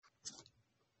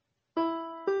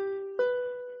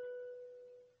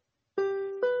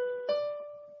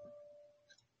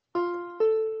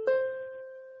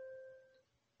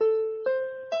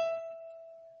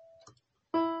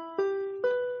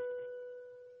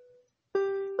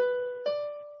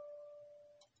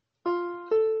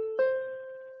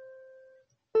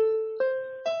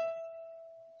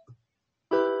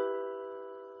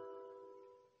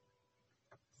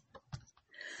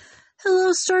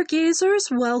Hello, stargazers.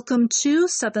 Welcome to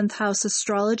 7th House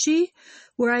Astrology,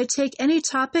 where I take any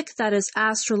topic that is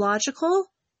astrological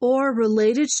or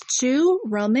related to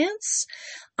romance.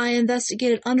 I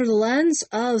investigate it under the lens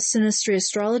of Synastry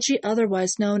astrology,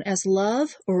 otherwise known as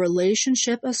love or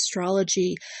relationship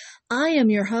astrology. I am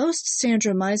your host,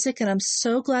 Sandra Misek, and I'm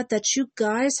so glad that you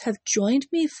guys have joined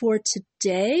me for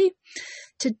today.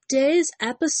 Today's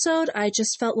episode, I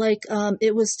just felt like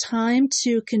it was time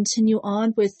to continue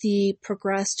on with the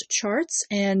progressed charts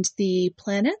and the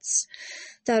planets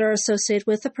that are associated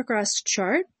with the progressed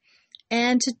chart.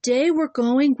 And today we're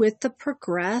going with the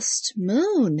progressed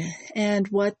moon and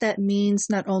what that means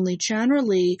not only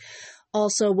generally,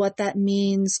 also what that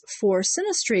means for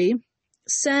synastry,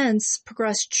 since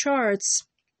progressed charts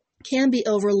can be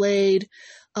overlaid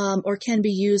or can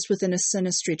be used within a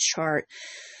synastry chart.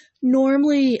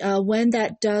 Normally, when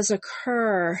that does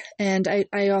occur, and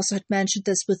I also had mentioned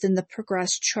this within the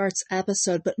progressed charts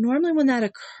episode, but normally when that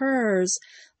occurs,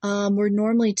 we're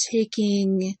normally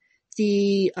taking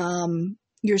the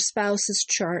your spouse's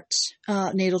chart,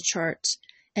 natal chart,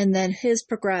 and then his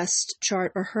progressed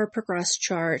chart or her progressed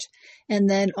chart, and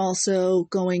then also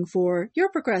going for your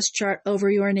progressed chart over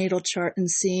your natal chart and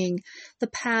seeing the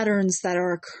patterns that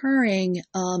are occurring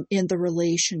in the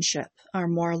relationship are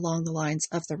more along the lines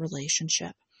of the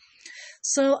relationship.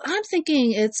 So I'm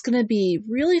thinking it's going to be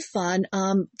really fun.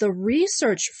 The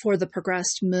research for the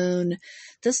progressed moon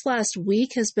this last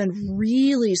week has been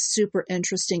really super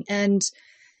interesting, and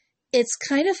it's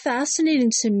kind of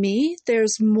fascinating to me.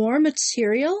 There's more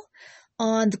material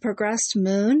on the progressed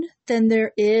moon than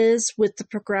there is with the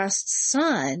progressed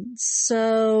sun.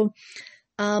 So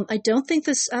I don't think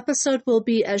this episode will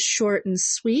be as short and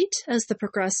sweet as the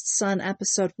progressed sun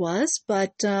episode was,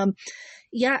 but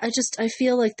yeah, I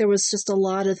feel like there was just a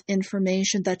lot of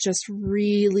information that just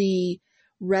really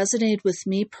resonated with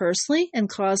me personally and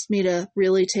caused me to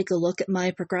really take a look at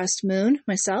my progressed moon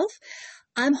myself.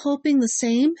 I'm hoping the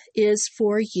same is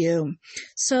for you.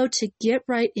 So to get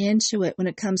right into it when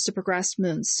it comes to progressed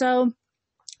moons. So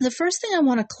the first thing I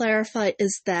want to clarify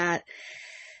is that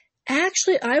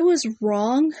actually I was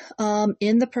wrong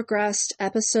in the progressed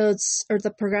episodes or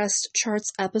the progressed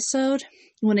charts episode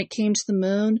when it came to the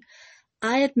moon.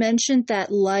 I had mentioned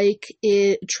that like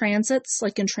in transits,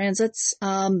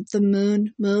 the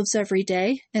moon moves every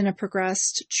day in a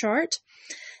progressed chart.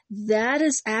 That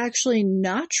is actually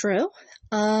not true.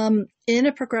 In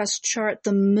a progressed chart,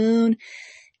 the moon,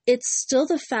 it's still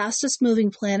the fastest moving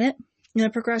planet in a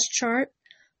progressed chart,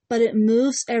 but it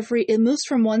moves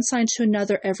from one sign to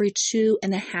another every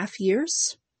 2.5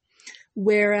 years.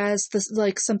 Whereas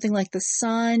something like the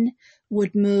sun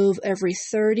would move every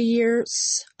 30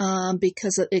 years,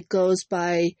 because it goes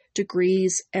by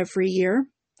degrees every year,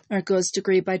 or it goes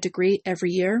degree by degree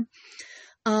every year.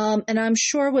 And I'm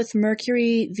sure with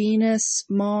Mercury, Venus,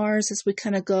 Mars, as we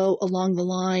kind of go along the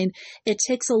line, it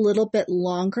takes a little bit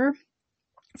longer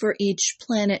for each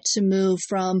planet to move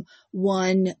from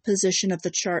one position of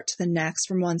the chart to the next,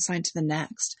 from one sign to the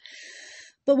next.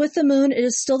 But with the moon, it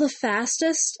is still the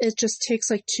fastest. It just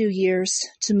takes like 2 years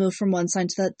to move from one sign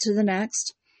to the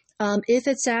next. If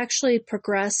it's actually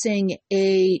progressing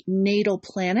a natal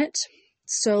planet,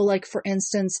 so like for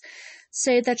instance,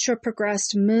 say that your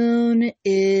progressed moon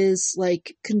is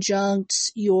like conjunct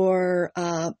your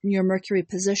Mercury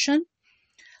position.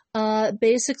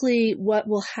 Basically what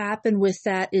will happen with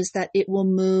that is that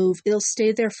it'll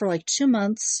stay there for like 2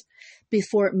 months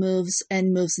before it moves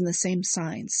in the same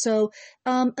sign. So,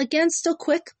 again, still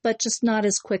quick, but just not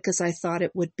as quick as I thought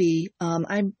it would be.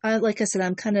 Like I said,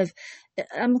 I'm kind of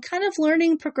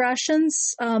learning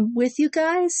progressions, with you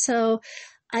guys. So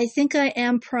I think I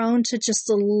am prone to just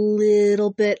a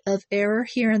little bit of error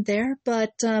here and there,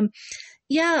 but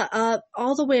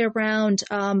all the way around,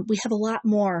 we have a lot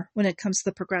more when it comes to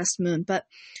the progressed moon. But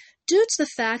due to the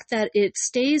fact that it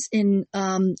stays in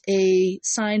a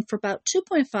sign for about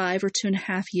 2.5 or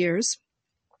 2.5 years,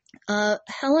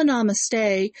 Helen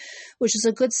Namaste, which is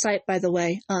a good site, by the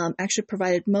way, actually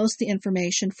provided most of the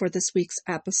information for this week's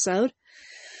episode.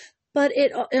 But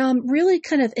it really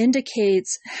kind of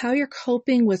indicates how you're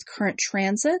coping with current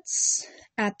transits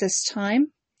at this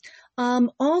time.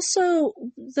 Also,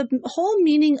 the whole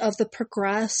meaning of the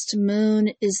progressed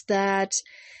moon is that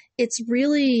it's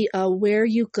really where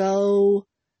you go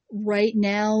right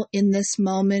now in this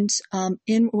moment,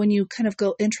 when you kind of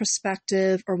go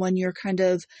introspective, or when you're kind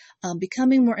of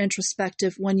becoming more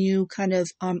introspective, when you kind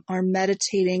of are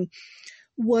meditating.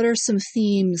 What are some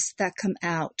themes that come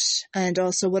out? And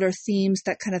also, what are themes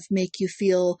that kind of make you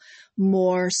feel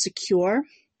more secure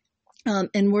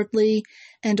inwardly?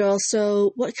 And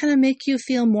also, what kind of make you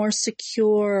feel more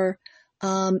secure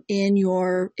in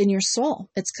your soul.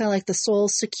 It's kind of like the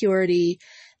soul's security,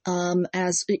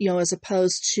 as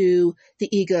opposed to the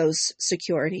ego's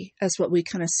security, as what we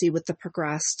kind of see with the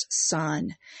progressed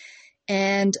sun.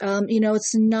 And,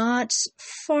 it's not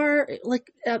far,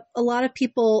 like a lot of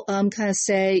people kind of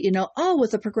say,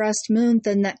 with a progressed moon,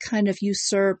 then that kind of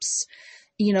usurps,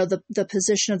 the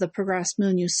position of the progressed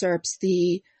moon usurps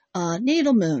the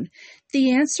natal moon.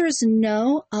 The answer is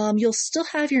no. You'll still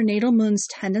have your natal moon's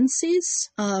tendencies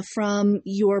from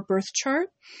your birth chart.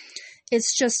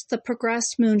 It's just the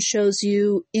progressed moon shows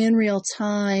you in real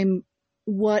time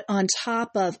what on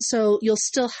top of. So you'll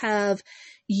still have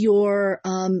your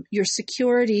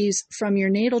securities from your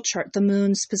natal chart, the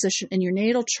moon's position in your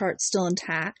natal chart still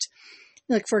intact.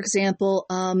 Like, for example,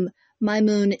 my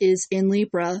moon is in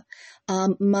Libra.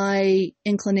 My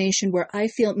inclination where I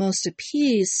feel most at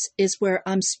peace is where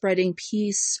I'm spreading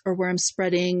peace, or where I'm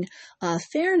spreading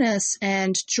fairness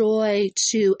and joy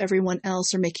to everyone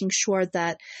else, or making sure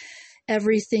that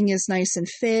everything is nice and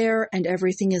fair and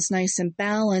everything is nice and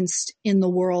balanced in the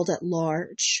world at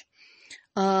large.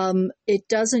 It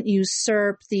doesn't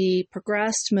usurp the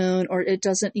progressed moon, or it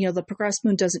doesn't, the progressed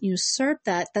moon doesn't usurp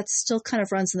that. That still kind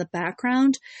of runs in the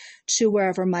background to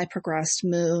wherever my progressed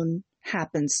moon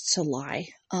happens to lie.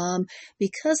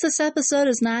 Because this episode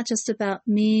is not just about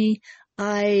me,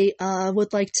 I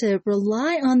would like to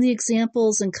rely on the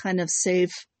examples and kind of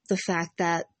save the fact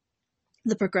that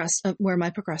where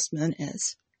my progressed moon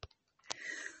is.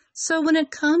 So when it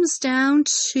comes down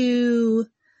to,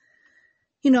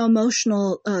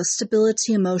 emotional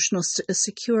stability, emotional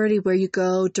security, where you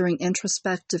go during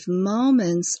introspective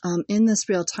moments in this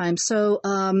real time. So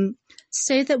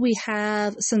say that we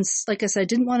have, since, like I said, I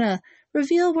didn't want to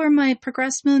reveal where my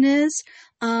progressed moon is,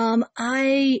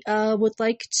 I would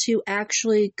like to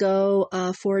actually go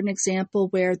for an example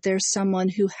where there's someone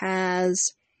who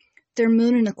has their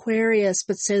moon in Aquarius,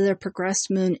 but say their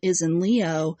progressed moon is in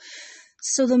Leo.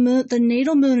 So the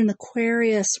natal moon in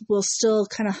Aquarius will still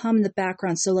kind of hum in the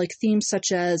background. So like themes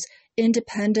such as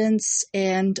independence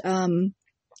and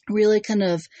really kind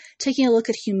of taking a look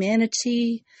at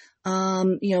humanity,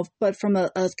 but from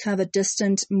a kind of a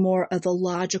distant, more of a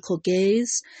logical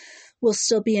gaze, will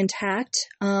still be intact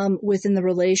within the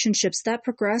relationships. That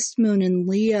progressed moon in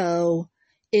Leo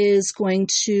is going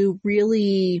to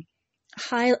really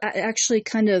actually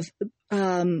kind of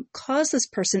cause this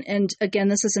person, and again,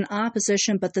 this is an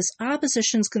opposition, but this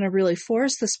opposition is going to really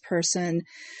force this person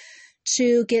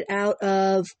to get out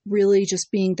of really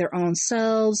just being their own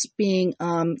selves, being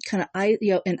kind of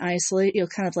in isolate,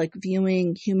 kind of like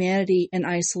viewing humanity in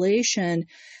isolation,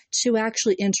 to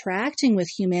actually interacting with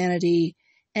humanity.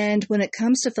 And when it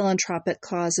comes to philanthropic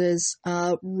causes,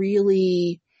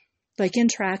 really like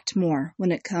interact more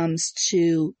when it comes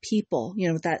to people,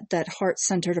 that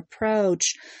heart-centered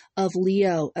approach of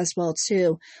Leo as well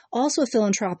too. Also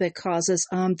philanthropic causes,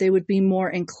 they would be more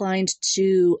inclined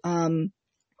to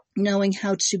knowing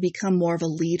how to become more of a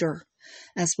leader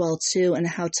as well too, and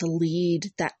how to lead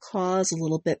that cause a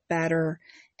little bit better.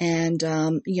 And,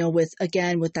 with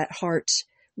that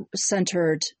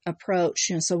heart-centered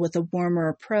approach, so with a warmer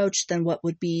approach than what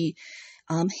would be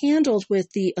handled with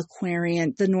the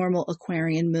normal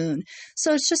Aquarian moon.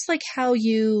 So it's just like how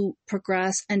you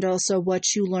progress, and also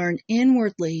what you learn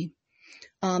inwardly.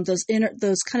 Those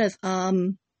kind of, I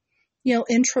don't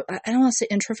want to say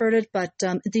introverted, but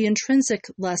the intrinsic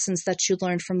lessons that you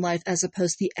learn from life, as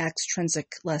opposed to the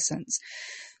extrinsic lessons.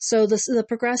 So the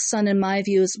progressed sun, in my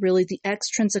view, is really the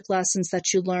extrinsic lessons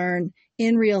that you learn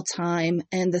in real time,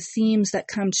 and the themes that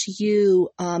come to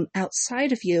you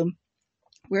outside of you.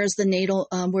 Whereas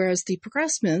the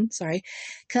progressed moon,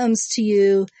 comes to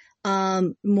you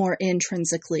more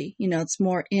intrinsically. It's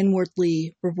more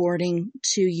inwardly rewarding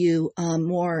to you,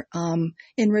 more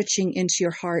enriching into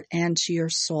your heart and to your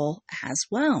soul as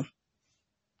well.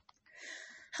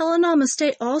 Helena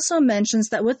Namaste also mentions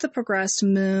that with the progressed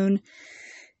moon,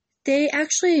 they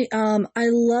actually, I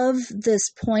love this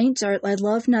point, or I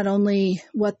love not only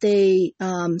what they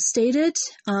stated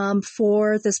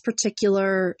for this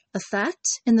particular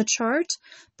effect in the chart,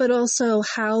 but also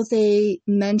how they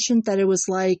mentioned that it was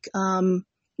like,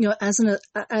 as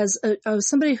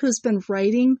somebody who's been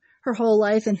writing her whole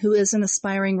life and who is an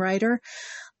aspiring writer,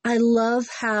 I love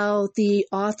how the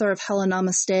author of Helena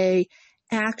Namaste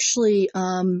actually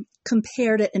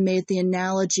compared it and made the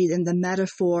analogy and the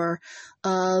metaphor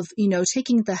of,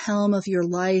 taking the helm of your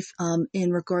life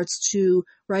in regards to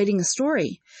writing a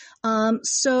story.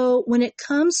 So when it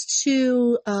comes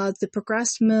to the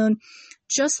progressed moon,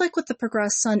 just like with the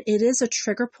progressed sun, it is a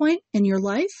trigger point in your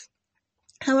life.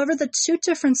 However, the two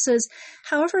differences,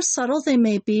 however subtle they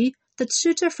may be, the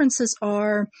two differences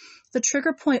are the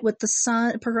trigger point with the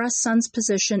sun, progressed sun's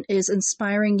position is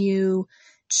inspiring you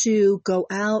to go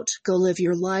out, go live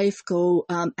your life, go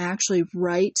actually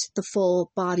write the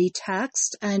full body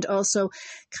text, and also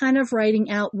kind of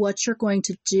writing out what you're going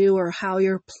to do or how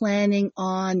you're planning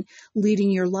on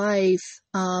leading your life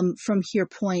from here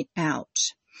point out.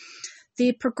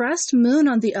 The progressed moon,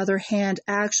 on the other hand,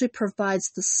 actually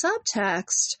provides the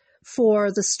subtext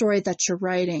for the story that you're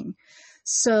writing.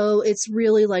 So it's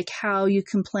really like how you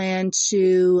can plan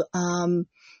to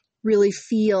really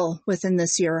feel within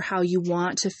this year, or how you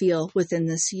want to feel within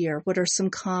this year. What are some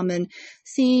common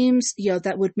themes,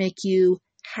 that would make you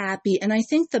happy? And I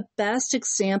think the best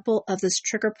example of this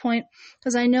trigger point,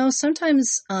 because I know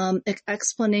sometimes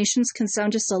explanations can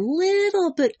sound just a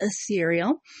little bit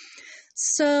ethereal.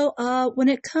 So when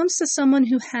it comes to someone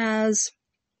who has,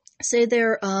 say,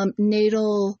 their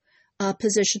natal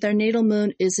position, their natal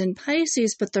moon is in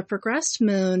Pisces, but the progressed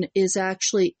moon is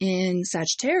actually in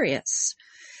Sagittarius.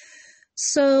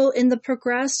 So in the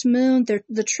progressed moon,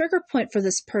 the trigger point for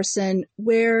this person,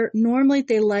 where normally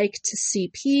they like to see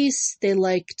peace, they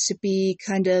like to be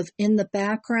kind of in the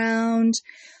background.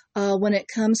 When it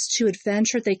comes to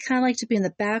adventure, they kind of like to be in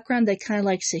the background. They kind of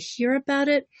like to hear about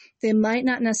it. They might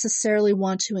not necessarily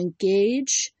want to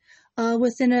engage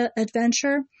within an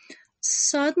adventure.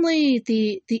 Suddenly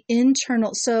the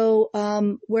internal, so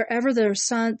wherever their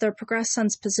progressed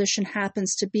sun's position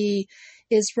happens to be,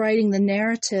 is writing the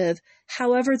narrative.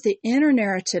 However, the inner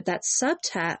narrative, that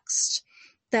subtext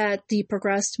that the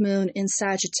progressed moon in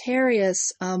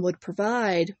Sagittarius would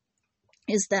provide,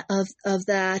 is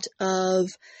that of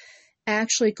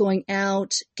actually going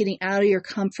out, getting out of your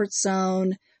comfort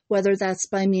zone, whether that's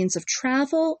by means of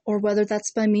travel or whether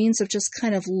that's by means of just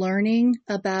kind of learning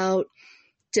about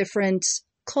different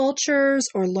cultures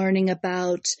or learning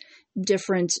about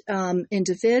different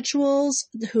individuals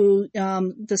who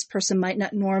this person might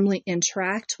not normally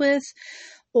interact with,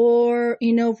 or,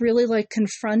 really like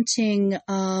confronting,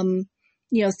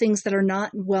 things that are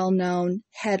not well known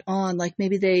head on. Like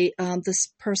maybe this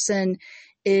person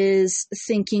is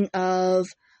thinking of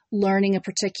learning a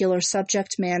particular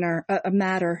subject matter,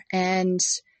 and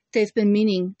they've been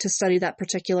meaning to study that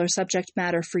particular subject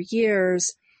matter for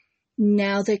years.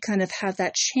 Now they kind of have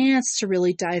that chance to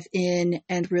really dive in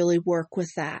and really work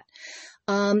with that.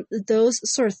 Those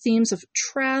sort of themes of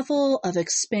travel, of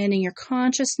expanding your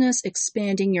consciousness,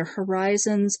 expanding your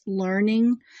horizons,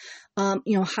 learning,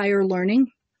 higher learning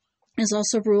is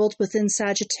also ruled within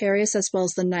Sagittarius, as well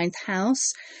as the 9th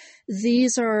house.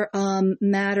 These are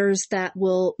matters that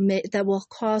will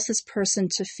cause this person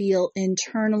to feel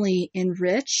internally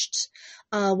enriched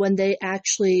when they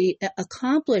actually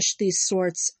accomplish these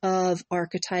sorts of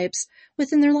archetypes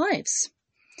within their lives.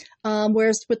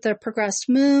 Whereas with their progressed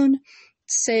moon,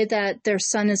 say that their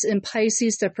sun is in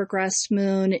Pisces, their progressed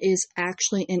moon is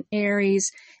actually in Aries.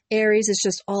 Aries is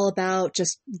just all about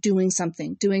just doing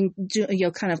something,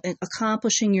 kind of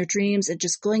accomplishing your dreams and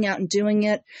just going out and doing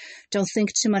it. Don't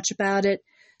think too much about it.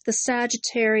 The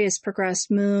Sagittarius progressed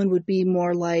moon would be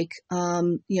more like,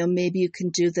 maybe you can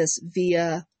do this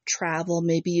via travel.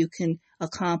 Maybe you can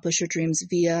accomplish your dreams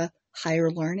via higher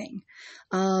learning.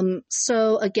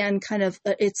 So again, kind of,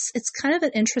 it's kind of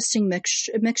an interesting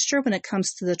mixture when it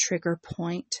comes to the trigger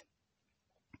point.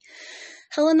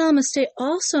 Helena Namaste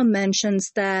also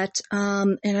mentions that,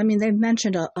 and I mean, they've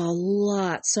mentioned a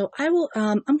lot. So I will,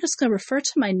 I'm just going to refer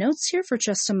to my notes here for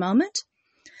just a moment.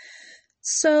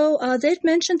 So they've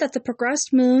mentioned that the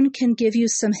progressed moon can give you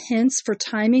some hints for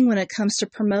timing when it comes to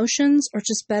promotions or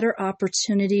just better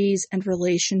opportunities and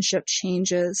relationship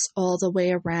changes all the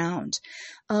way around.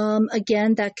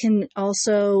 Again, that can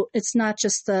also, it's not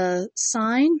just the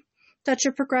sign that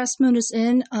your progressed moon is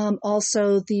in,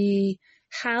 also the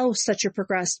house that your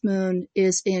progressed moon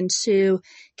is into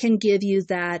can give you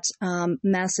that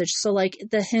message. So like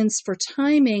the hints for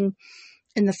timing,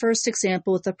 in the first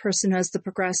example, with the person who has the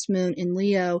progressed moon in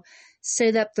Leo,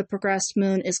 say that the progressed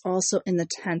moon is also in the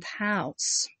 10th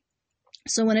house.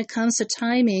 So when it comes to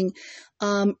timing,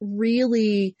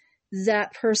 really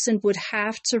that person would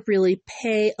have to really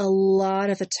pay a lot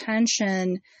of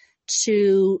attention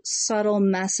to subtle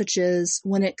messages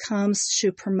when it comes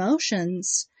to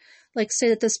promotions. Like say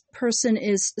that this person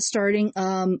is starting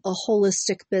a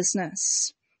holistic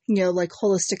business, like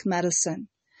holistic medicine.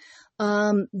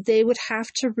 They would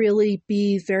have to really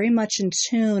be very much in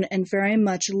tune and very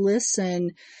much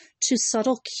listen to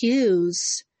subtle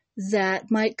cues that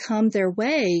might come their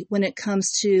way when it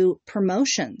comes to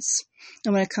promotions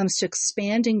and when it comes to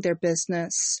expanding their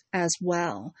business as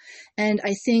well. And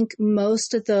I think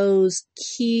most of those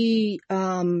key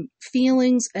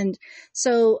feelings, and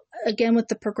so again, with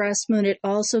the progressed moon, it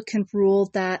also can rule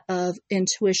that of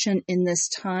intuition in this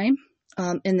time,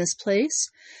 in this place.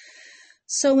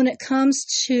 So when it comes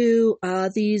to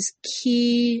these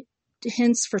key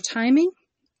hints for timing,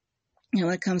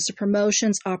 when it comes to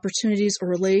promotions, opportunities, or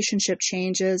relationship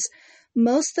changes,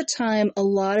 most of the time, a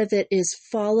lot of it is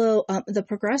follow, the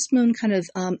progressed moon kind of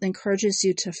encourages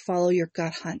you to follow your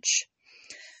gut hunch.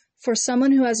 For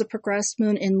someone who has a progressed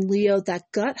moon in Leo,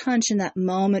 that gut hunch in that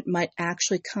moment might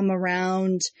actually come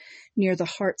around near the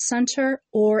heart center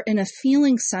or in a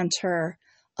feeling center,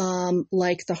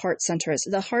 like the heart center is.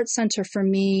 The heart center for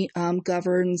me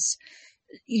governs,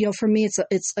 for me,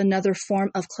 it's another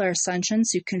form of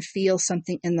clairsentience. You can feel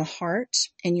something in the heart,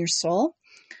 in your soul,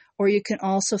 or you can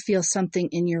also feel something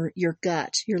in your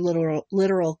gut, your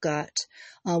literal gut,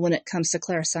 when it comes to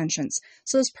clairsentience.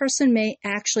 So this person may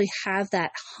actually have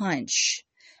that hunch,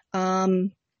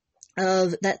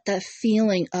 of that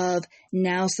feeling of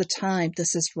now's the time,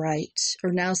 this is right,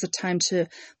 or now's the time to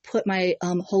put my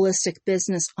holistic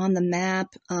business on the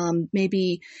map.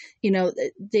 Maybe,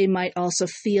 they might also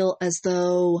feel as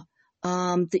though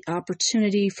the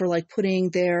opportunity for like putting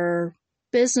their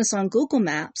business on Google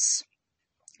Maps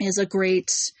is a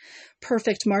great,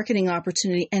 perfect marketing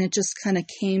opportunity, and it just kind of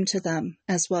came to them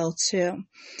as well too.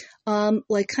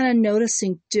 Like kind of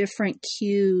noticing different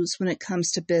cues when it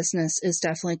comes to business is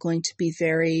definitely going to be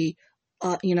very,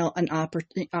 an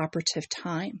operative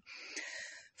time.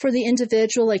 For the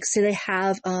individual, like say they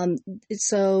have,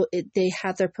 they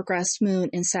have their progressed moon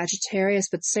in Sagittarius,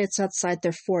 but say it's outside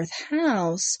their fourth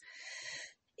house.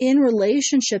 In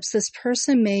relationships, this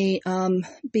person may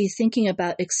be thinking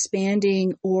about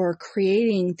expanding or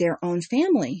creating their own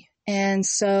family. And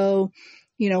so,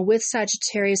 with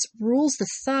Sagittarius rules the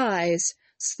thighs,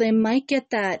 so they might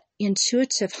get that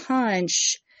intuitive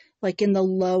hunch, like in the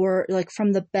lower, like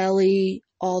from the belly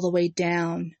all the way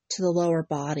down to the lower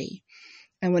body.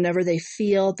 And whenever they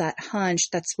feel that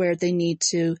hunch, that's where they need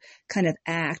to kind of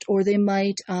act. Or they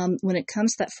might, when it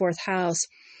comes to that fourth house,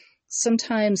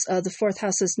 sometimes the fourth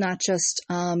house is not just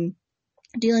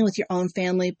dealing with your own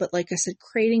family, but like I said,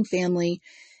 creating family.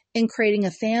 In creating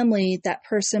a family, that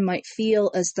person might feel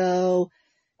as though,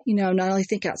 not only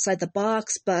think outside the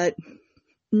box, but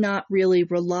not really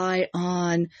rely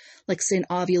on, like, say, an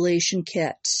ovulation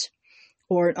kit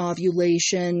or an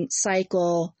ovulation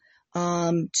cycle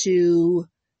to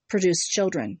produce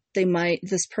children.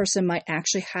 This person might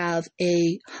actually have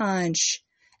a hunch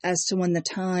as to when the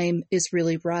time is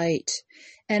really right.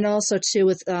 And also too,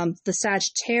 with the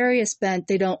Sagittarius bent,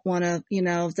 they don't want to,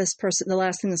 the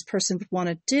last thing this person would want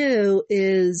to do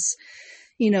is,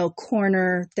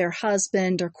 corner their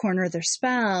husband or corner their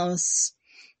spouse,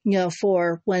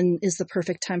 for when is the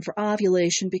perfect time for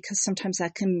ovulation, because sometimes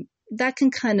that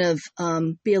can kind of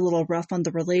be a little rough on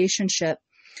the relationship.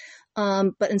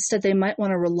 But instead they might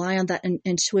want to rely on that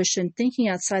intuition, thinking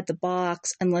outside the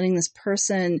box and letting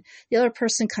the other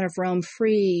person kind of roam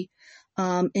free,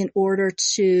 in order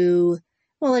to,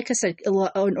 well, like I said, in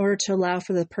order to allow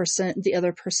for the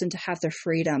other person to have their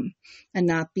freedom and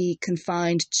not be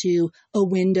confined to a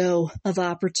window of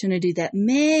opportunity that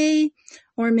may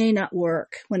or may not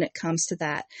work when it comes to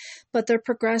that. But their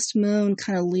progressed moon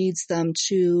kind of leads them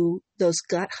to those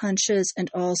gut hunches and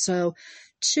also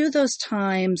to those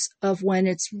times of when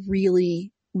it's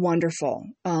really wonderful,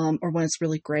 or when it's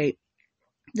really great.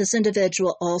 This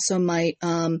individual also might,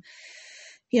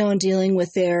 in dealing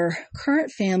with their current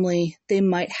family, they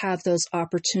might have those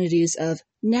opportunities of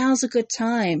now's a good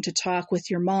time to talk with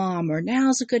your mom, or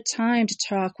now's a good time to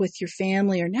talk with your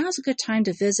family, or now's a good time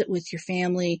to visit with your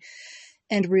family,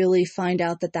 and really find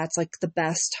out that that's like the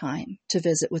best time to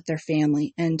visit with their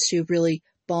family and to really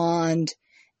bond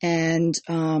and,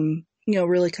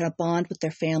 really kind of bond with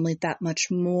their family that much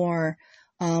more,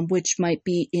 which might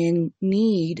be in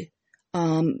need.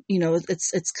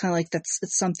 It's kind of like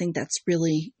it's something that's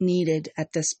really needed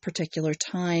at this particular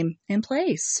time and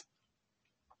place.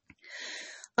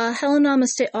 Helen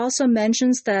Namaste also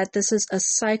mentions that this is a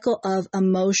cycle of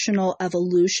emotional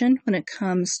evolution when it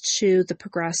comes to the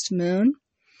progressed moon.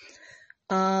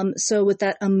 So with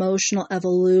that emotional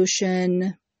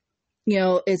evolution,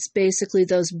 it's basically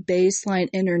those baseline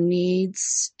inner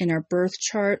needs in our birth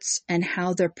charts and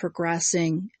how they're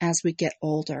progressing as we get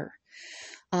older.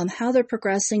 How they're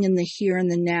progressing in the here and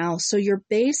the now. So your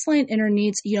baseline inner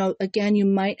needs, again, you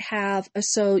might have,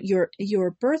 so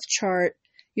your birth chart,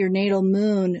 your natal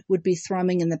moon would be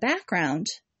thrumming in the background.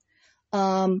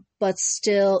 but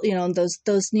still,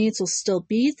 those needs will still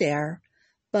be there,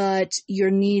 but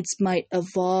your needs might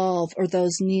evolve, or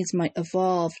those needs might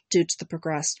evolve due to the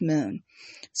progressed moon.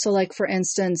 So like, for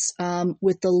instance,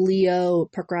 with the Leo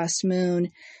progressed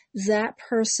moon, that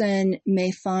person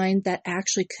may find that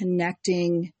actually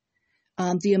connecting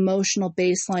the emotional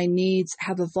baseline needs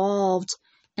have evolved,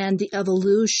 and the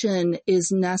evolution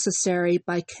is necessary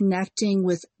by connecting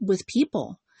with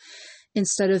people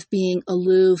instead of being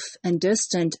aloof and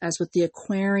distant, as with the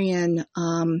Aquarian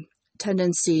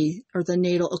tendency, or the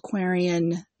natal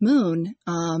Aquarian moon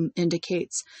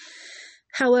indicates.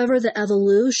 However, the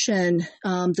evolution,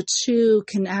 the two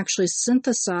can actually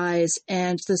synthesize,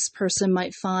 and this person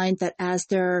might find that as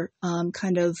they're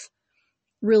kind of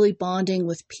really bonding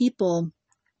with people,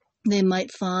 they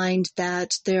might find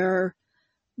that their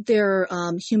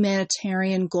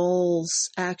humanitarian goals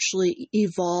actually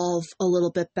evolve a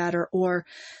little bit better, or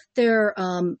their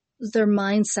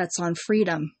mindsets on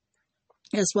freedom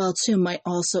as well too might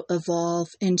also evolve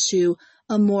into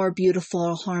a more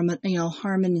beautiful harmonistic,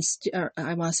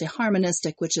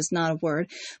 which is not a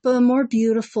word, but a more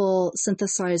beautiful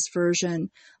synthesized version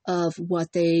of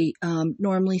what they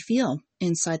normally feel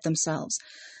inside themselves.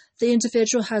 The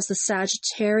individual has the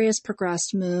Sagittarius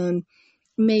progressed moon,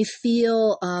 may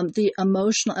feel the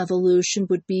emotional evolution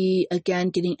would be, again,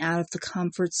 getting out of the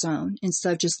comfort zone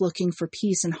instead of just looking for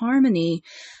peace and harmony,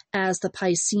 as the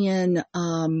Piscean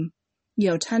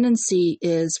tendency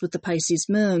is with the Pisces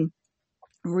moon,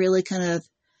 really kind of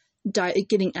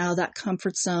getting out of that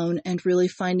comfort zone and really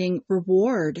finding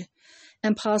reward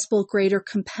and possible greater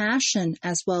compassion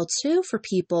as well too for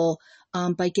people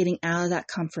by getting out of that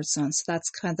comfort zone. So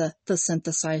that's kind of the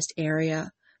synthesized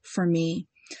area for me.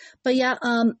 But yeah,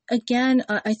 again,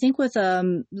 I think with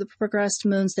the progressed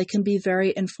moons, they can be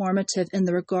very informative in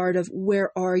the regard of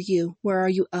where are you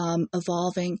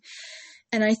evolving.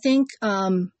 And I think,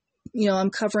 I'm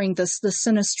covering the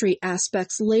synastry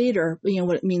aspects later,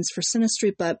 what it means for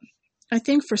synastry. But I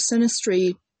think for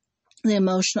synastry, the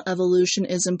emotional evolution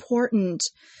is important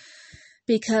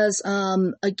because,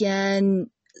 again,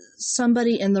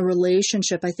 somebody in the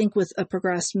relationship, I think with a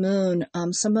progressed moon,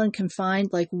 someone can find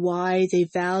like why they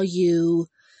value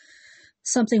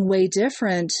something way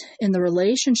different in the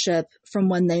relationship from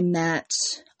when they met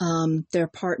their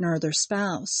partner or their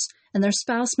spouse. And their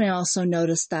spouse may also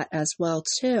notice that as well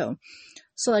too.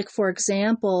 So like, for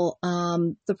example,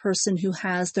 the person who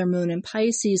has their moon in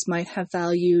Pisces might have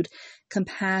valued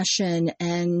compassion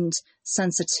and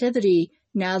sensitivity.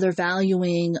 Now they're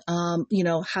valuing, how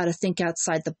to think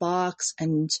outside the box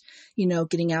and,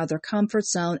 getting out of their comfort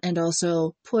zone, and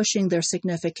also pushing their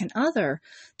significant other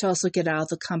to also get out of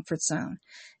the comfort zone.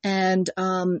 And,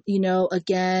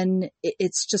 again,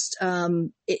 it's just,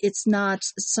 it's not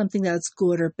something that's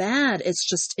good or bad.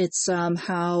 It's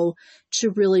how to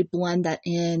really blend that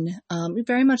in,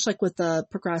 very much like with the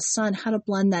progressed sun, how to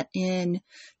blend that in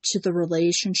to the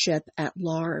relationship at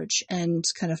large and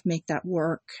kind of make that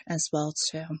work as well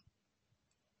too.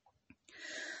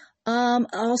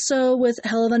 Also with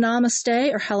Hello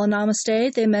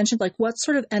Namaste, they mentioned like what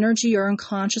sort of energy you're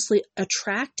unconsciously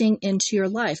attracting into your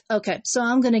life. Okay, so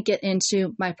I'm going to get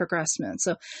into my progressed moon.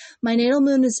 So my natal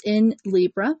moon is in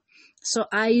Libra. So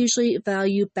I usually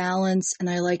value balance, and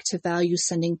I like to value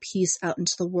sending peace out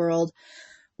into the world.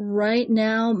 Right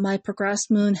now, my progressed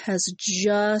moon has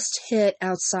just hit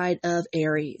outside of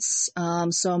Aries.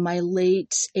 So my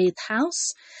late 8th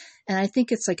house. And I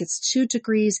think it's 2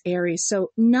 degrees Aries.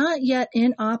 So not yet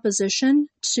in opposition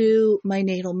to my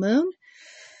natal moon.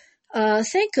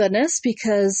 Thank goodness,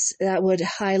 because that would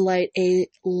highlight a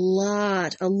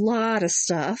lot of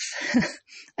stuff.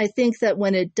 I think that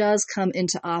when it does come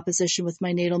into opposition with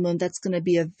my natal moon, that's going to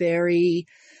be a very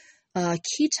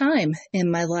key time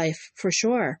in my life for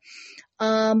sure.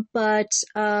 But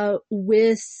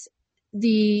with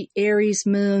the Aries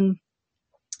moon,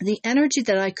 the energy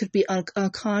that I could be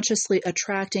unconsciously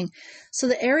attracting. So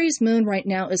the Aries moon right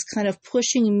now is kind of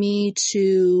pushing me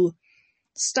to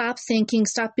stop thinking,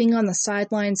 stop being on the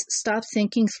sidelines, stop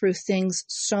thinking through things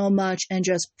so much, and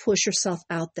just push yourself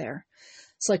out there.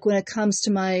 It's like when it comes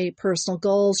to my personal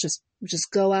goals,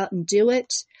 just go out and do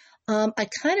it. I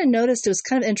kind of noticed it was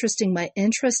kind of interesting, my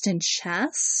interest in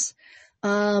chess.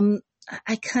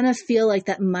 I kind of feel like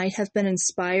that might have been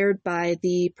inspired by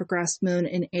the progressed moon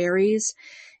in Aries,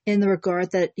 in the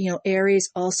regard that, Aries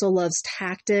also loves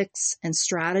tactics and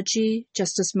strategy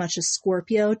just as much as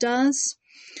Scorpio does.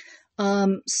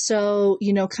 So,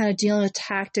 kind of dealing with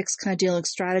tactics, kind of dealing with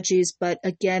strategies. But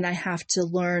again, I have to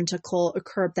learn to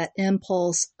curb that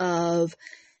impulse of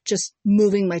just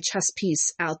moving my chess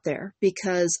piece out there,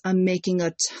 because I'm making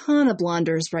a ton of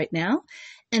blunders right now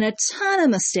and a ton of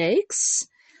mistakes.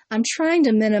 I'm trying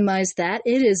to minimize that.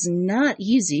 It is not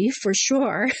easy for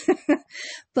sure.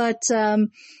 But,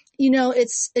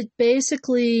 it's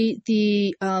basically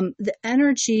the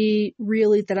energy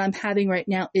really that I'm having right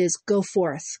now is go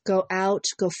forth, go out,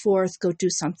 go forth, go do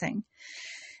something.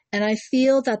 And I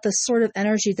feel that the sort of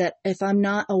energy that if I'm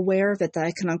not aware of it, that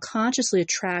I can unconsciously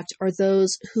attract are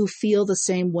those who feel the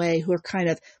same way, who are kind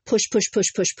of push, push, push,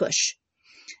 push, push.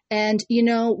 And,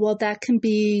 while that can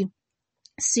be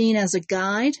seen as a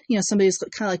guide, somebody's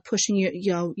kind of like pushing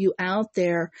you out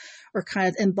there, or kind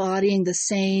of embodying the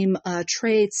same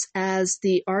traits as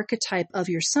the archetype of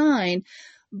your sign.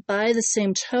 By the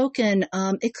same token,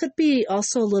 it could be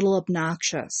also a little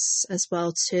obnoxious as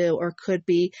well too, or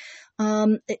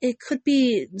it could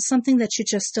be something that you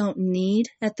just don't need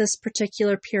at this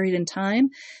particular period in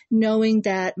time, knowing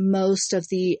that most of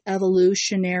the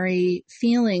evolutionary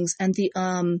feelings and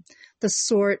the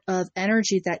sort of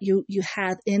energy that you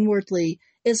have inwardly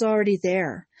is already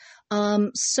there.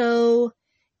 So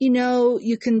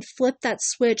you can flip that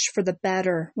switch for the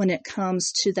better when it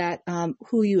comes to that,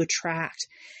 who you attract.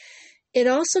 It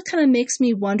also kind of makes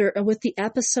me wonder with the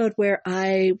episode where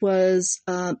I was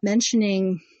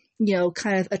mentioning,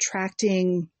 kind of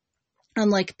attracting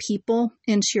unlike people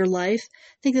into your life.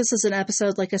 I think this is an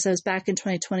episode, like I said, it was back in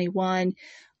 2021.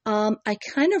 I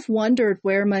kind of wondered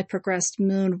where my progressed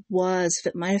moon was, if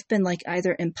it might have been like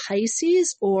either in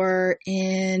Pisces or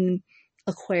in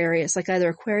Aquarius, like either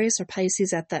Aquarius or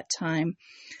Pisces at that time.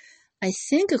 I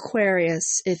think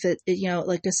Aquarius, if it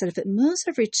like I said, if it moves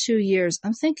every 2 years,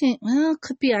 I'm thinking, well, it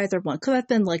could be either one. Could have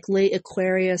been like late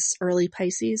Aquarius, early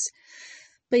Pisces.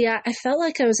 But yeah, I felt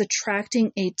like I was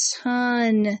attracting a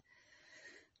ton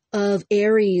of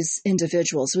Aries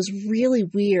individuals. It was really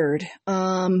weird.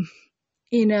 That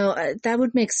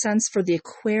would make sense for the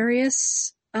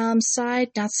Aquarius side,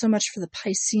 not so much for the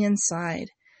Piscean side.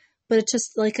 But it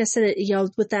just, like I said,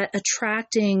 with that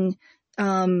attracting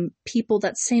people,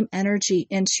 that same energy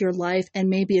into your life, and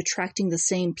maybe attracting the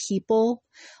same people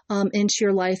into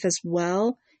your life as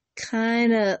well.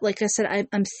 Kind of, like I said,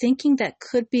 I'm thinking that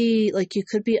could be, like you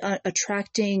could be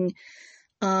attracting,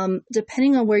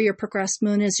 depending on where your progressed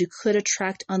moon is, you could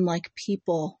attract unlike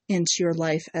people into your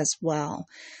life as well.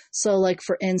 So like,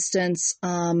 for instance,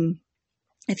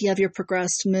 if you have your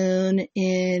progressed moon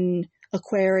in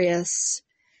Aquarius,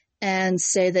 and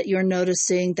say that you're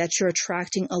noticing that you're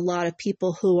attracting a lot of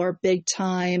people who are big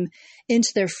time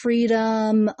into their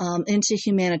freedom, into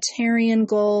humanitarian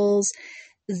goals,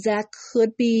 that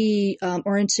could be,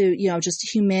 or into, just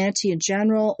humanity in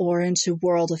general, or into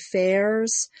world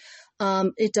affairs.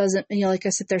 It doesn't, like I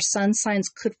said, their sun signs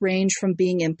could range from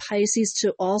being in Pisces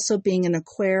to also being in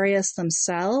Aquarius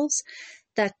themselves.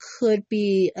 That could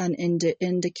be an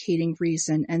indicating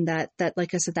reason, and that,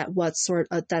 like I said,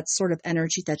 that sort of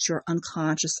energy that you're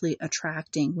unconsciously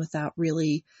attracting without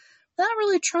really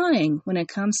trying when it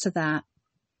comes to that.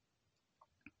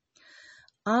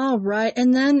 All right,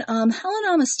 and then Helen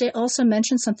Namaste also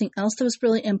mentioned something else that was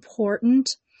really important.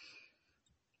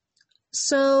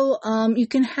 So you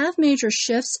can have major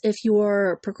shifts if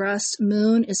your progressed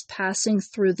moon is passing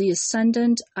through the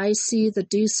ascendant, IC, the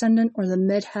descendant, or the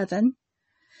midheaven.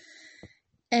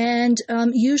 And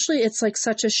usually it's like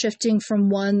such a shifting from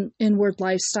one inward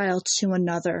lifestyle to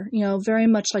another, very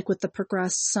much like with the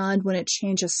progressed sun when it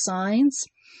changes signs.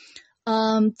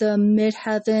 The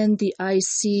midheaven, the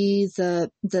IC,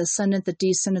 the ascendant, the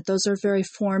descendant, those are very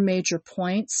 4 major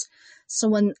points. So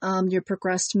when your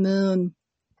progressed moon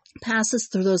passes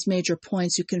through those major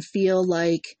points, you can feel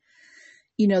like,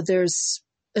 there's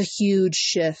a huge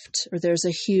shift, or there's a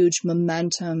huge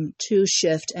momentum to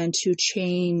shift and to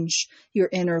change your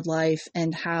inner life,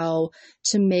 and how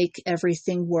to make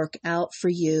everything work out for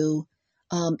you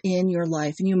in your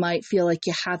life. And you might feel like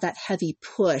you have that heavy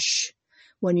push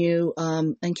when you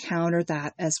encounter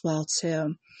that as well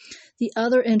too. The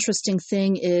other interesting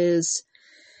thing is,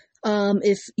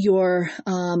 if your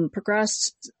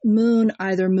progressed moon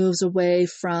either moves away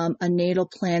from a natal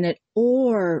planet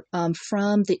or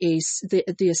from the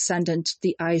ascendant,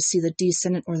 the IC, the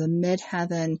descendant, or the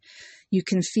midheaven, you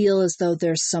can feel as though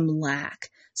there's some lack.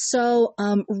 So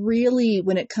really,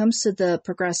 when it comes to the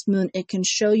progressed moon, it can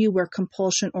show you where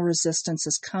compulsion or resistance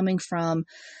is coming from.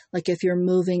 Like if you're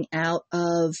moving out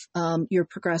of your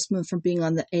progressed moon from being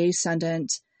on the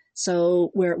ascendant,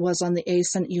 so where it was on the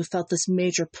ascendant, you felt this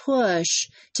major push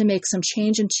to make some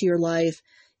change into your life.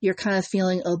 You're kind of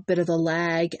feeling a bit of a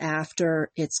lag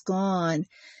after it's gone.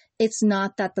 it's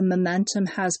not that the momentum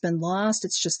has been lost.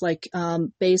 It's just like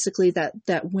basically that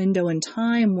window in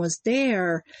time was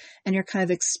there, and you're kind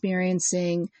of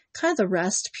experiencing kind of the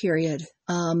rest period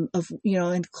of,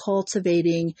 and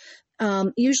cultivating.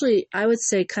 Usually I would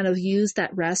say kind of use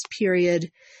that rest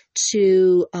period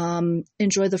to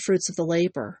enjoy the fruits of the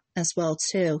labor as well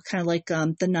too, kind of like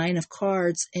the Nine of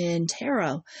Cards in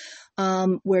tarot,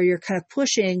 where you're kind of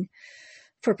pushing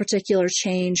for a particular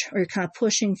change, or you're kind of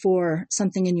pushing for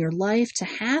something in your life to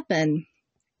happen.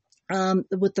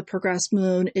 With the progressed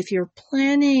moon, if you're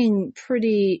planning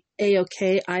pretty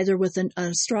A-okay, either with an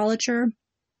astrologer,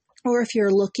 or if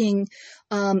you're looking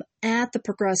at the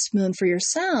progressed moon for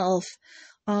yourself,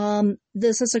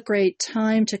 this is a great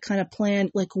time to kind of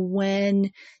plan like when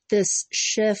this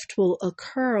shift will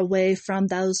occur away from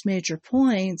those major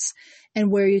points,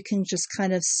 and where you can just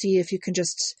kind of see if you can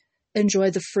just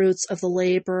enjoy the fruits of the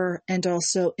labor and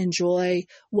also enjoy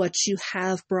what you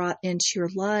have brought into your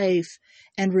life,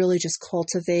 and really just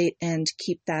cultivate and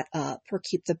keep that up, or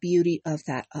keep the beauty of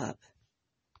that up.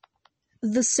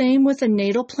 The same with a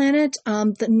natal planet.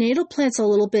 The natal planet's a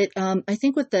little bit, I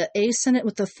think with the ascendant,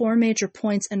 with the 4 major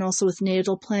points, and also with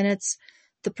natal planets,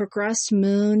 the progressed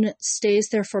moon stays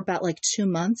there for about like 2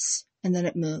 months, and then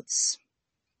it moves.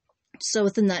 So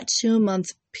within that 2-month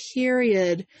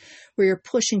period where you're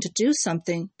pushing to do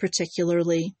something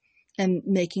particularly and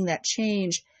making that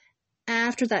change,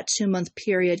 after that 2-month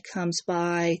period comes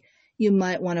by, you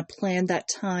might want to plan that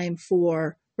time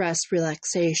for rest,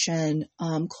 relaxation,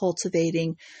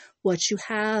 cultivating what you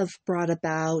have brought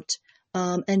about.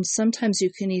 And sometimes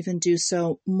you can even do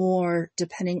so more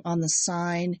depending on the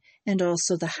sign and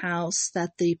also the house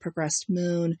that the progressed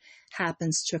moon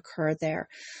happens to occur there.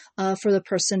 For the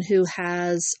person who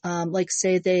has, like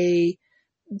say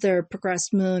their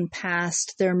progressed moon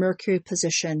passed their Mercury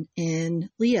position in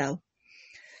Leo,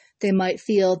 they might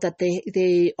feel that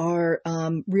they are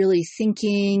really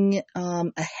thinking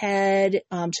ahead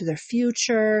to their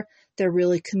future. They're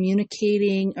really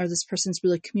communicating, or this person's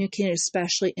really communicating,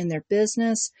 especially in their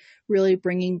business, really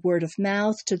bringing word of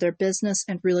mouth to their business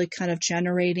and really kind of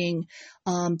generating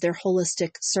their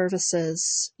holistic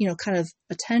services, kind of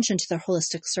attention to their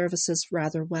holistic services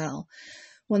rather well.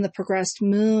 When the progressed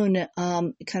moon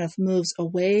kind of moves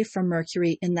away from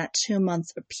Mercury in that 2-month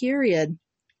period,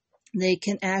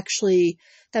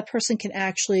 that person can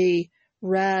actually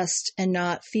rest and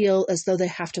not feel as though they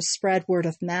have to spread word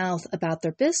of mouth about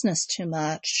their business too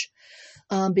much,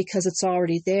 because it's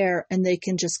already there, and they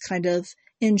can just kind of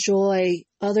enjoy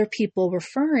other people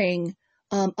referring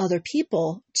other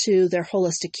people to their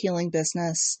holistic healing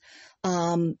business,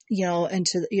 and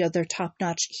to their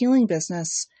top-notch healing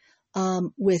business,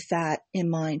 with that in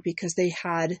mind, because they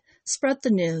had spread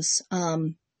the news,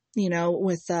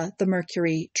 with the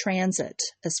Mercury transit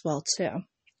as well too,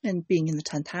 and being in the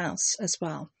 10th house as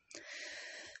well.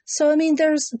 So, I mean,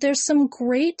 there's some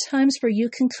great times where you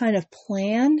can kind of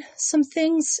plan some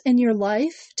things in your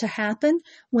life to happen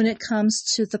when it comes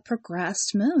to the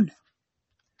progressed moon.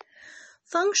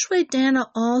 Feng Shui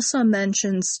Dana also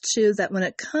mentions too that when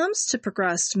it comes to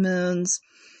progressed moons,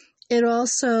 it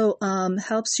also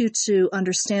helps you to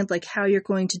understand like how you're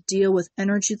going to deal with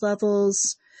energy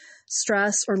levels,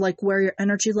 stress, or like where your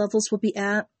energy levels will be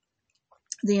at,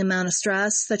 the amount of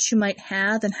stress that you might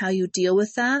have and how you deal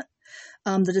with that,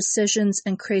 the decisions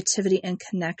and creativity and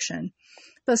connection.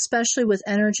 But especially with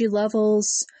energy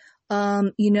levels,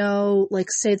 like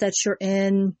say that you're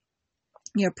in,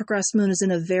 your progressed moon is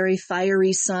in a very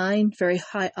fiery sign, very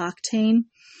high octane.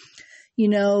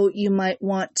 You might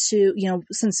want to,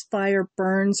 since fire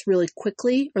burns really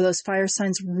quickly, or those fire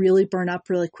signs really burn up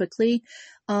really quickly,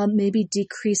 maybe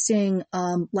decreasing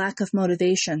lack of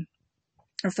motivation,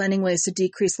 or finding ways to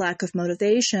decrease lack of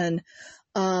motivation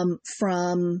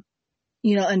from,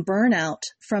 and burnout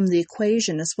from the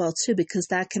equation as well too, because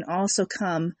that can also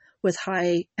come with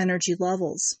high energy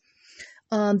levels.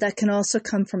 That can also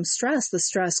come from stress. The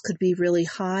stress could be really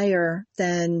higher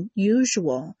than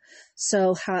usual.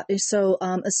 So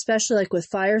especially like with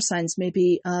fire signs,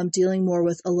 maybe dealing more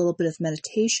with a little bit of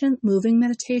meditation, moving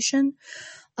meditation,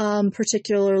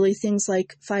 particularly things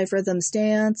like 5 rhythms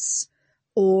dance,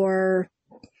 or,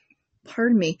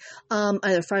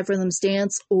 either 5 rhythms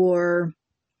dance or,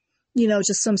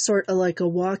 just some sort of like a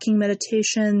walking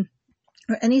meditation,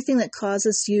 or anything that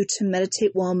causes you to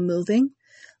meditate while moving.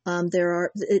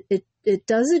 It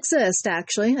does exist,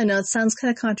 actually. I know it sounds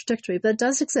kind of contradictory, but it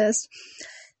does exist.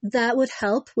 That would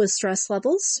help with stress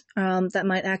levels. That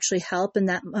might actually help, and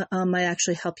that might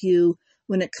actually help you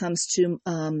when it comes to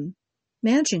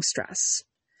managing stress.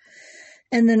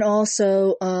 And then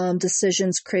also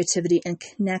decisions, creativity, and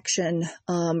connection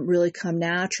really come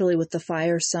naturally with the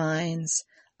fire signs.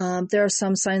 There are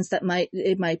some signs that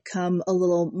it might come a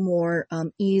little more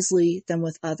easily than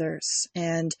with others,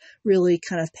 and really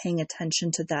kind of paying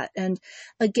attention to that. And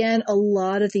again, a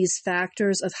lot of these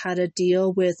factors of how to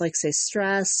deal with, like, say,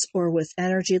 stress or with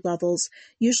energy levels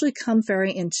usually come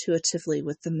very intuitively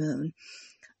with the moon.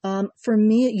 For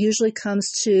me, it usually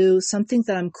comes to something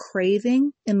that I'm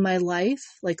craving in my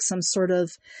life, like some sort of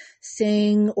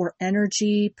thing or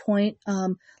energy point.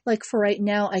 Like for right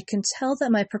now, I can tell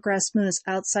that my progressed moon is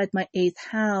outside my 8th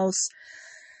house.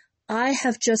 I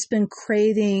have just been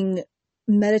craving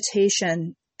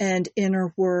meditation and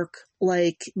inner work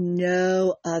like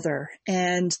no other.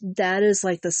 And that is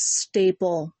like the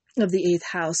staple of the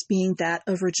 8th house, being that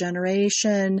of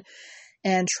regeneration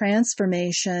and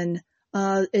transformation.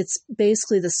 It's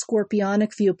basically the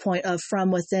scorpionic viewpoint of from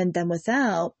within, then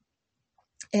without.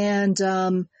 And,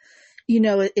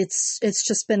 it's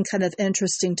just been kind of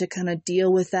interesting to kind of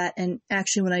deal with that. And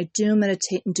actually, when I do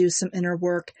meditate and do some inner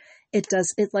work, it's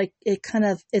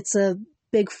a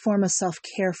big form of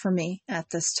self-care for me at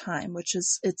this time,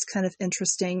 it's kind of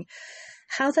interesting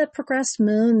how that progressed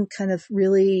moon kind of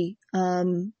really,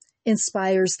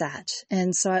 inspires that.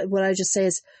 And so what I just say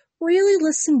is, really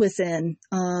listen within,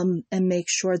 and make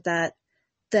sure that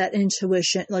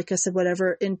intuition, like I said,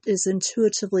 whatever is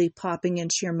intuitively popping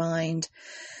into your mind,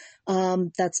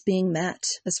 that's being met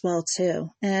as well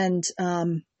too. And,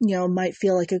 might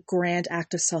feel like a grand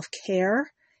act of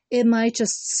self-care. It might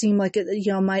just seem like it,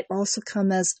 might also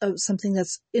come as something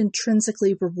that's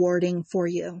intrinsically rewarding for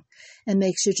you and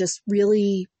makes you just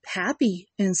really happy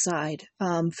inside,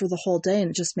 for the whole day, and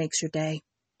it just makes your day.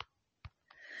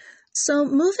 So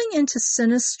moving into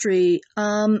Synastry,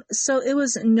 so it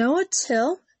was Noah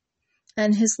Till,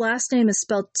 and his last name is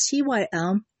spelled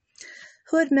Tyl,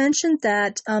 who had mentioned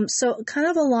that, so kind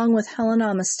of along with Helena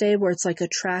Namaste, where it's like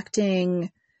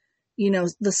attracting,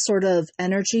 the sort of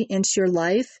energy into your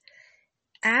life,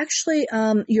 actually,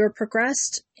 your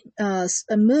progressed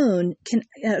moon can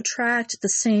attract the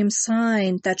same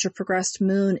sign that your progressed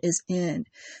moon is in.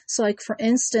 So, like, for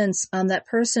instance, that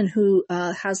person who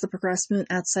has the progressed moon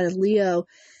outside of Leo,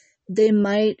 they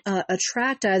might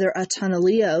attract either a ton of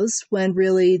Leos when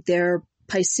really they're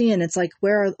Piscean. It's like,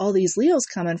 where are all these Leos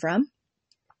coming from?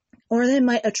 Or they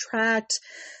might attract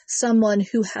someone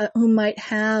who might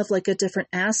have like a different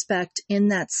aspect in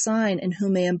that sign and who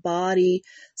may embody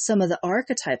some of the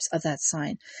archetypes of that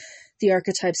sign. The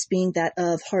archetypes being that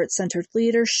of heart-centered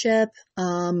leadership,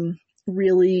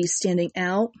 really standing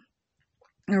out,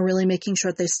 or really making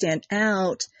sure that they stand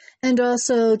out, and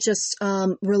also just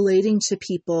relating to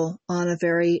people on a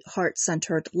very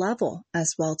heart-centered level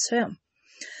as well too.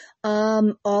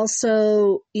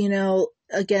 Also,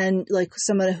 again, like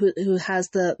someone who has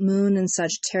the moon in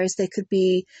Sagittarius,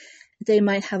 they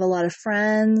might have a lot of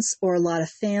friends or a lot of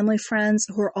family friends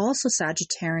who are also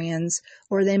Sagittarians,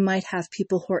 or they might have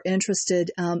people who are interested,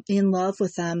 in love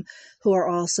with them who are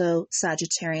also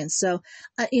Sagittarians. So,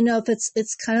 if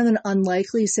it's kind of an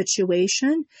unlikely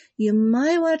situation, you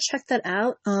might want to check that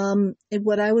out.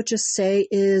 What I would just say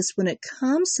is, when it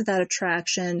comes to that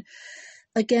attraction,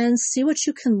 again, see what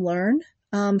you can learn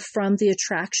from the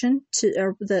attraction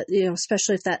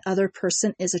especially if that other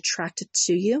person is attracted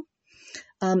to you.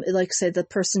 Like say the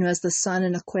person who has the sun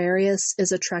in Aquarius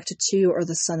is attracted to you, or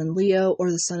the sun in Leo, or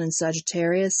the sun in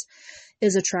Sagittarius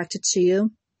is attracted to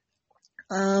you.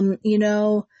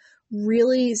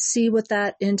 Really see what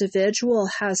that individual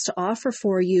has to offer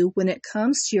for you when it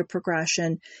comes to your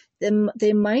progression.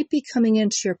 They might be coming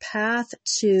into your path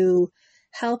to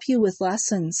help you with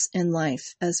lessons in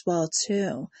life as well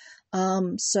too.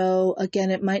 So again,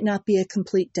 it might not be a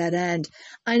complete dead end.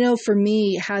 I know for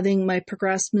me, having my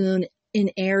progressed moon in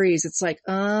Aries, it's like,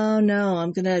 oh no,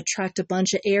 I'm going to attract a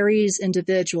bunch of Aries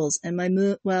individuals. And my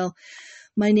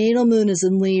natal moon is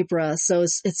in Libra. So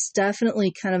it's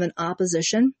definitely kind of an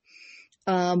opposition,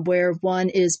 where one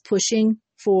is pushing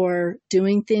for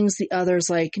doing things. The other's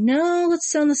like, no, let's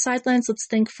sit on the sidelines. Let's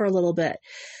think for a little bit.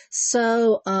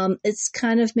 So, it's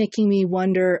kind of making me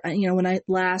wonder, when I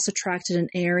last attracted an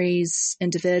Aries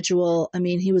individual,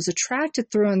 he was attracted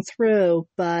through and through,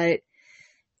 but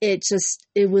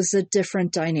it was a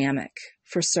different dynamic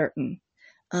for certain.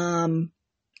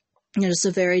 Just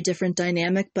a very different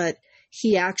dynamic, but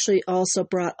he actually also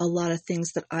brought a lot of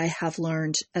things that I have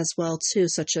learned as well too,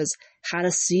 such as how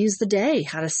to seize the day,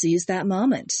 how to seize that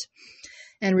moment,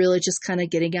 and really just kind of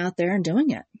getting out there and doing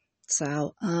it.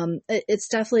 So, it's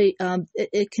definitely,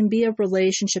 it can be a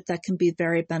relationship that can be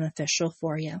very beneficial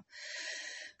for you.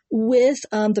 with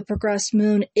the progressed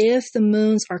moon, if the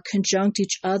moons are conjunct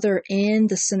each other in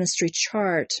the synastry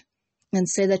chart, and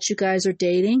say that you guys are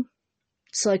dating.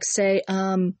 So like say,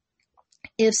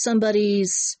 if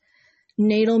somebody's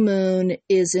natal moon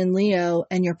is in Leo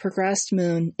and your progressed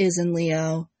moon is in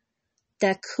Leo,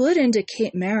 that could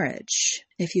indicate marriage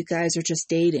if you guys are just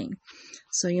dating.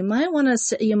 So you might want to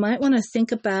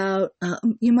think about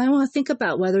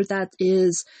whether that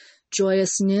is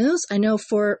joyous news. I know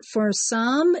for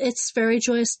some it's very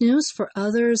joyous news. For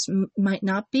others, might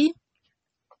not be.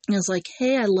 It's like,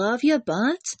 hey, I love you,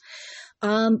 but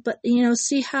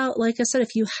see how, like I said,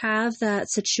 if you have that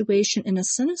situation in a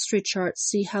synastry chart,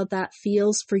 see how that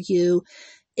feels for you.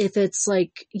 If it's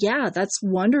like, yeah, that's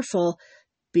wonderful.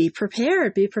 Be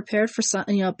prepared. Be prepared for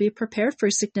be prepared for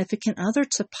a significant other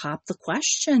to pop the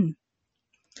question.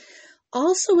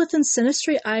 Also within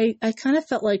synastry, I kind of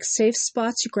felt like safe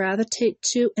spots you gravitate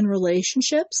to in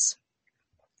relationships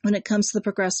when it comes to the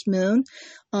progressed moon,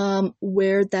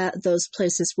 where those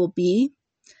places will be,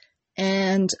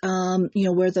 and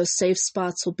where those safe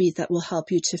spots will be that will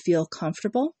help you to feel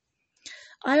comfortable.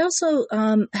 I also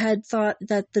had thought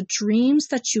that the dreams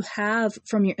that you have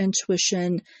from your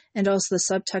intuition and also the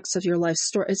subtext of your life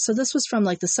story. So this was from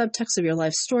like the subtext of your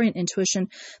life story and intuition,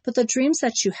 but the dreams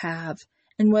that you have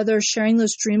and whether sharing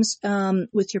those dreams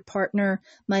with your partner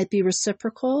might be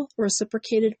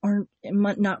reciprocated, or it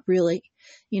might not really.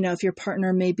 If your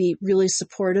partner may be really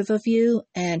supportive of you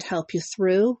and help you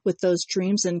through with those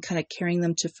dreams and kind of carrying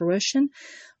them to fruition,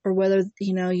 or whether,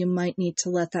 you might need to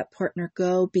let that partner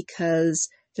go because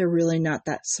they're really not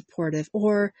that supportive,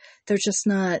 or they're just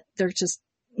not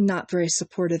very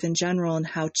supportive in general, and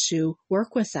how to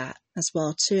work with that as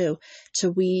well too, to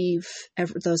weave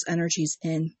those energies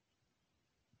in.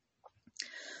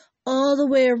 All the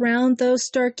way around those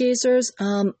stargazers,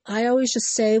 I always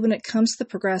just say when it comes to the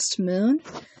progressed moon,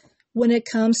 when it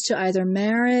comes to either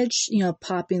marriage,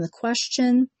 popping the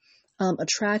question,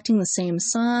 attracting the same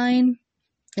sign,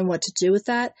 and what to do with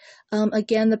that.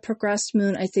 Again, the progressed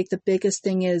moon, I think the biggest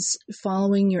thing is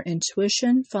following your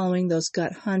intuition, following those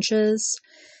gut hunches,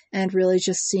 and really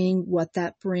just seeing what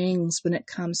that brings when it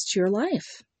comes to your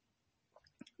life.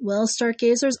 Well,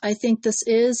 stargazers, I think this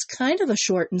is kind of a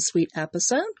short and sweet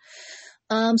episode.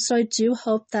 So I do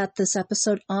hope that this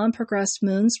episode on progressed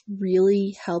moons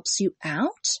really helps you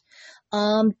out.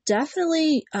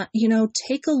 Definitely,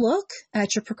 take a look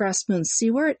at your progressed moon,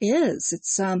 see where it is.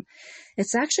 It's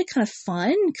actually kind of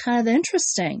fun, kind of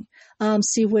interesting.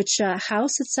 See which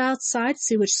house it's outside,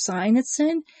 see which sign it's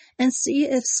in, and see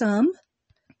if some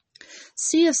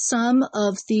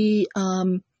of the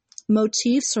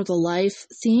motifs or the life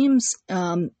themes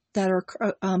that are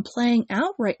playing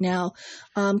out right now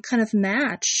kind of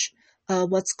match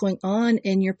what's going on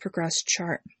in your progressed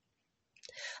chart.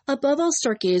 Above all,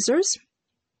 stargazers,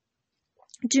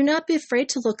 do not be afraid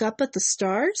to look up at the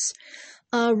stars.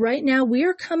 Right now, we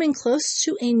are coming close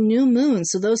to a new moon,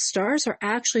 so those stars are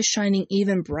actually shining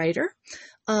even brighter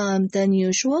than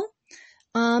usual.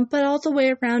 But all the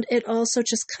way around, it also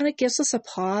just kind of gives us a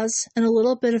pause and a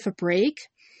little bit of a break.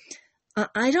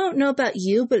 I don't know about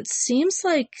you, but it seems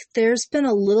like there's been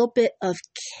a little bit of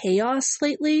chaos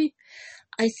lately.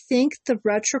 I think the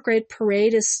retrograde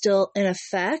parade is still in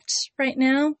effect right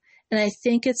now, and I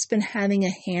think it's been having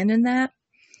a hand in that.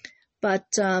 But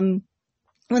one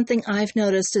thing I've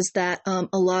noticed is that a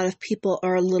lot of people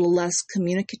are a little less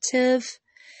communicative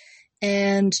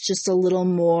and just a little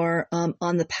more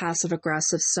on the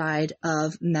passive-aggressive side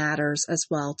of matters as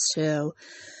well, too.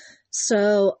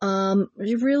 So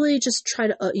you really just try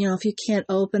to, if you can't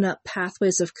open up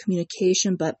pathways of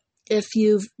communication, but if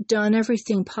you've done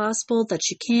everything possible that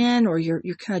you can, or you're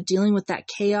kind of dealing with that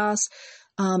chaos,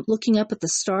 looking up at the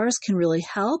stars can really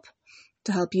help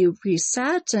to help you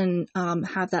reset and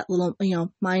have that little,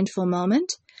 mindful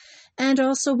moment. And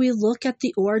also we look at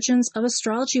the origins of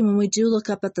astrology when we do look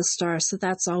up at the stars, so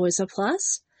that's always a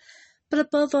plus. But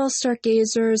above all,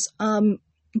 stargazers,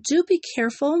 do be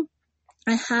careful.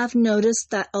 I have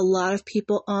noticed that a lot of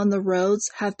people on the roads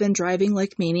have been driving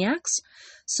like maniacs.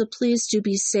 So please do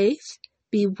be safe,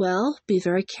 be well, be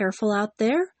very careful out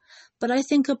there. But I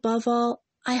think above all,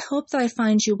 I hope that I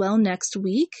find you well next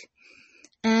week.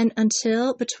 And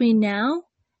until between now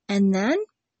and then,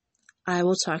 I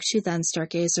will talk to you then,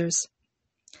 stargazers.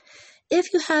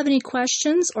 If you have any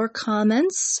questions or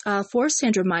comments for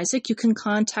Sandra Misek, you can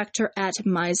contact her at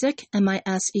Misek,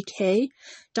 MISEK,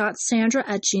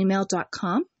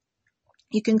 .sandra@gmail.com.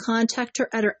 You can contact her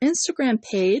at her Instagram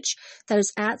page, that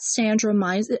is at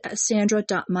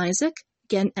Sandra.Misek,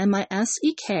 again,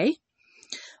 MISEK.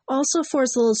 Also, for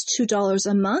as little as $2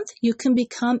 a month, you can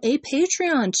become a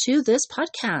Patreon to this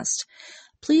podcast.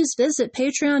 Please visit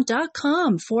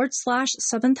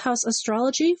patreon.com/7th House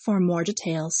Astrology for more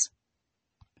details.